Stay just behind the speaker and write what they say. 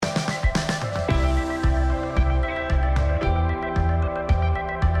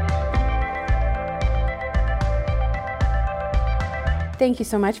Thank you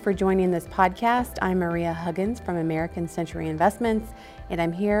so much for joining this podcast. I'm Maria Huggins from American Century Investments, and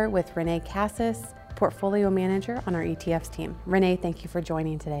I'm here with Rene Casis, Portfolio Manager on our ETFs team. Rene, thank you for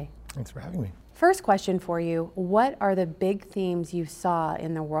joining today. Thanks for having me. First question for you, what are the big themes you saw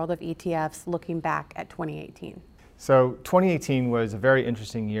in the world of ETFs looking back at 2018? So 2018 was a very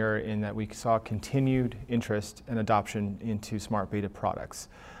interesting year in that we saw continued interest and adoption into smart beta products.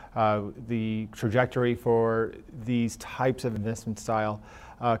 The trajectory for these types of investment style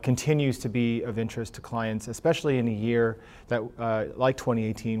continues to be of interest to clients, especially in a year that, like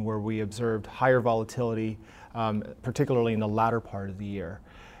 2018, where we observed higher volatility, particularly in the latter part of the year.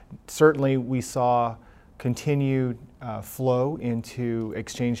 Certainly, we saw continued flow into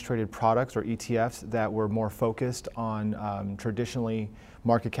exchange-traded products, or ETFs, that were more focused on traditionally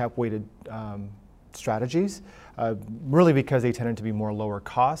market cap-weighted strategies, really because they tended to be more lower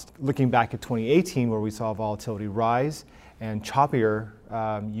cost. Looking back at 2018, where we saw volatility rise and choppier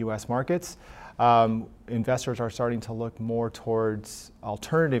US markets, investors are starting to look more towards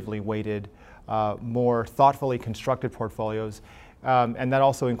alternatively weighted, more thoughtfully constructed portfolios, and that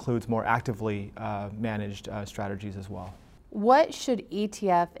also includes more actively managed strategies as well. What should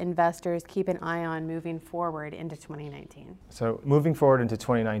ETF investors keep an eye on moving forward into 2019? So moving forward into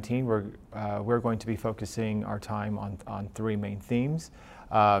 2019, we're going to be focusing our time on three main themes: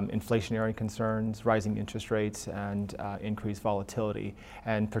 inflationary concerns, rising interest rates, and increased volatility,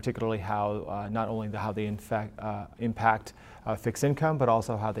 and particularly how not only how they impact fixed income, but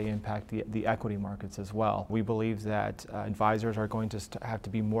also how they impact the equity markets as well. We believe that advisors are going to have to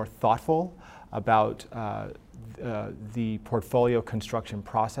be more thoughtful about the portfolio construction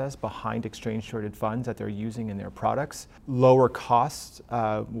process behind exchange-traded funds that they're using in their products. Lower costs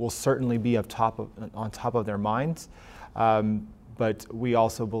will certainly be on top of their minds, but we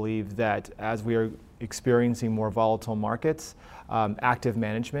also believe that as we are experiencing more volatile markets, active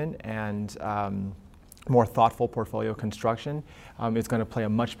management and more thoughtful portfolio construction is going to play a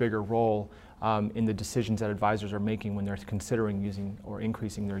much bigger role in the decisions that advisors are making when they're considering using or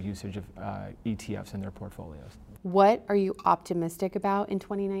increasing their usage of ETFs in their portfolios. What are you optimistic about in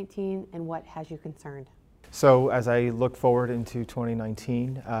 2019, and what has you concerned? So as I look forward into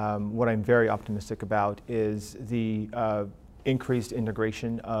 2019, what I'm very optimistic about is the increased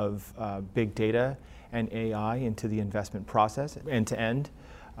integration of big data and AI into the investment process, end-to-end.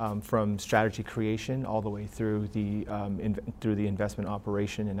 From strategy creation all the way through the investment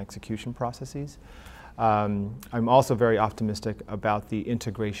operation and execution processes. I'm also very optimistic about the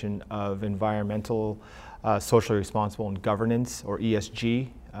integration of environmental, socially responsible, and governance, or ESG,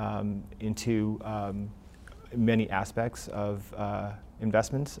 into many aspects of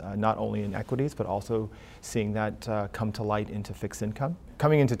investments, not only in equities, but also seeing that come to light into fixed income.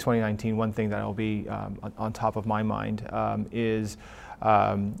 Coming into 2019, one thing that will be on top of my mind is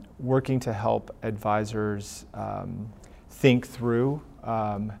working to help advisors think through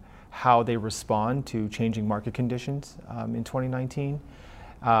how they respond to changing market conditions in 2019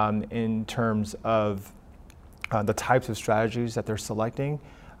 in terms of the types of strategies that they're selecting,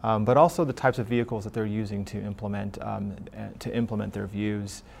 but also the types of vehicles that they're using to implement their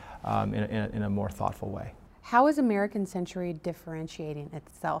views in a more thoughtful way. How is American Century differentiating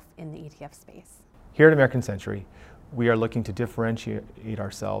itself in the ETF space? Here at American Century, we are looking to differentiate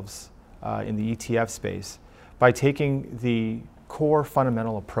ourselves in the ETF space by taking the core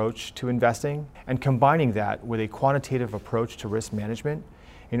fundamental approach to investing and combining that with a quantitative approach to risk management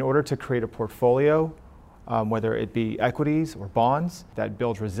in order to create a portfolio, whether it be equities or bonds, that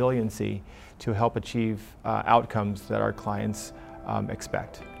builds resiliency to help achieve outcomes that our clients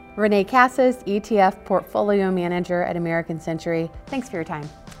expect. Rene Casis, ETF Portfolio Manager at American Century. Thanks for your time.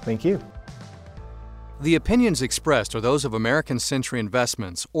 Thank you. The opinions expressed are those of American Century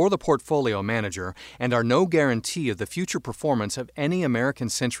Investments or the portfolio manager and are no guarantee of the future performance of any American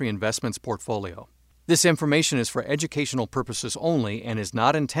Century Investments portfolio. This information is for educational purposes only and is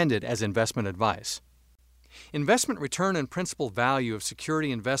not intended as investment advice. Investment return and principal value of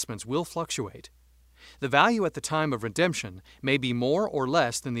security investments will fluctuate. The value at the time of redemption may be more or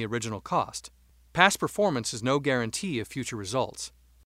less than the original cost. Past performance is no guarantee of future results.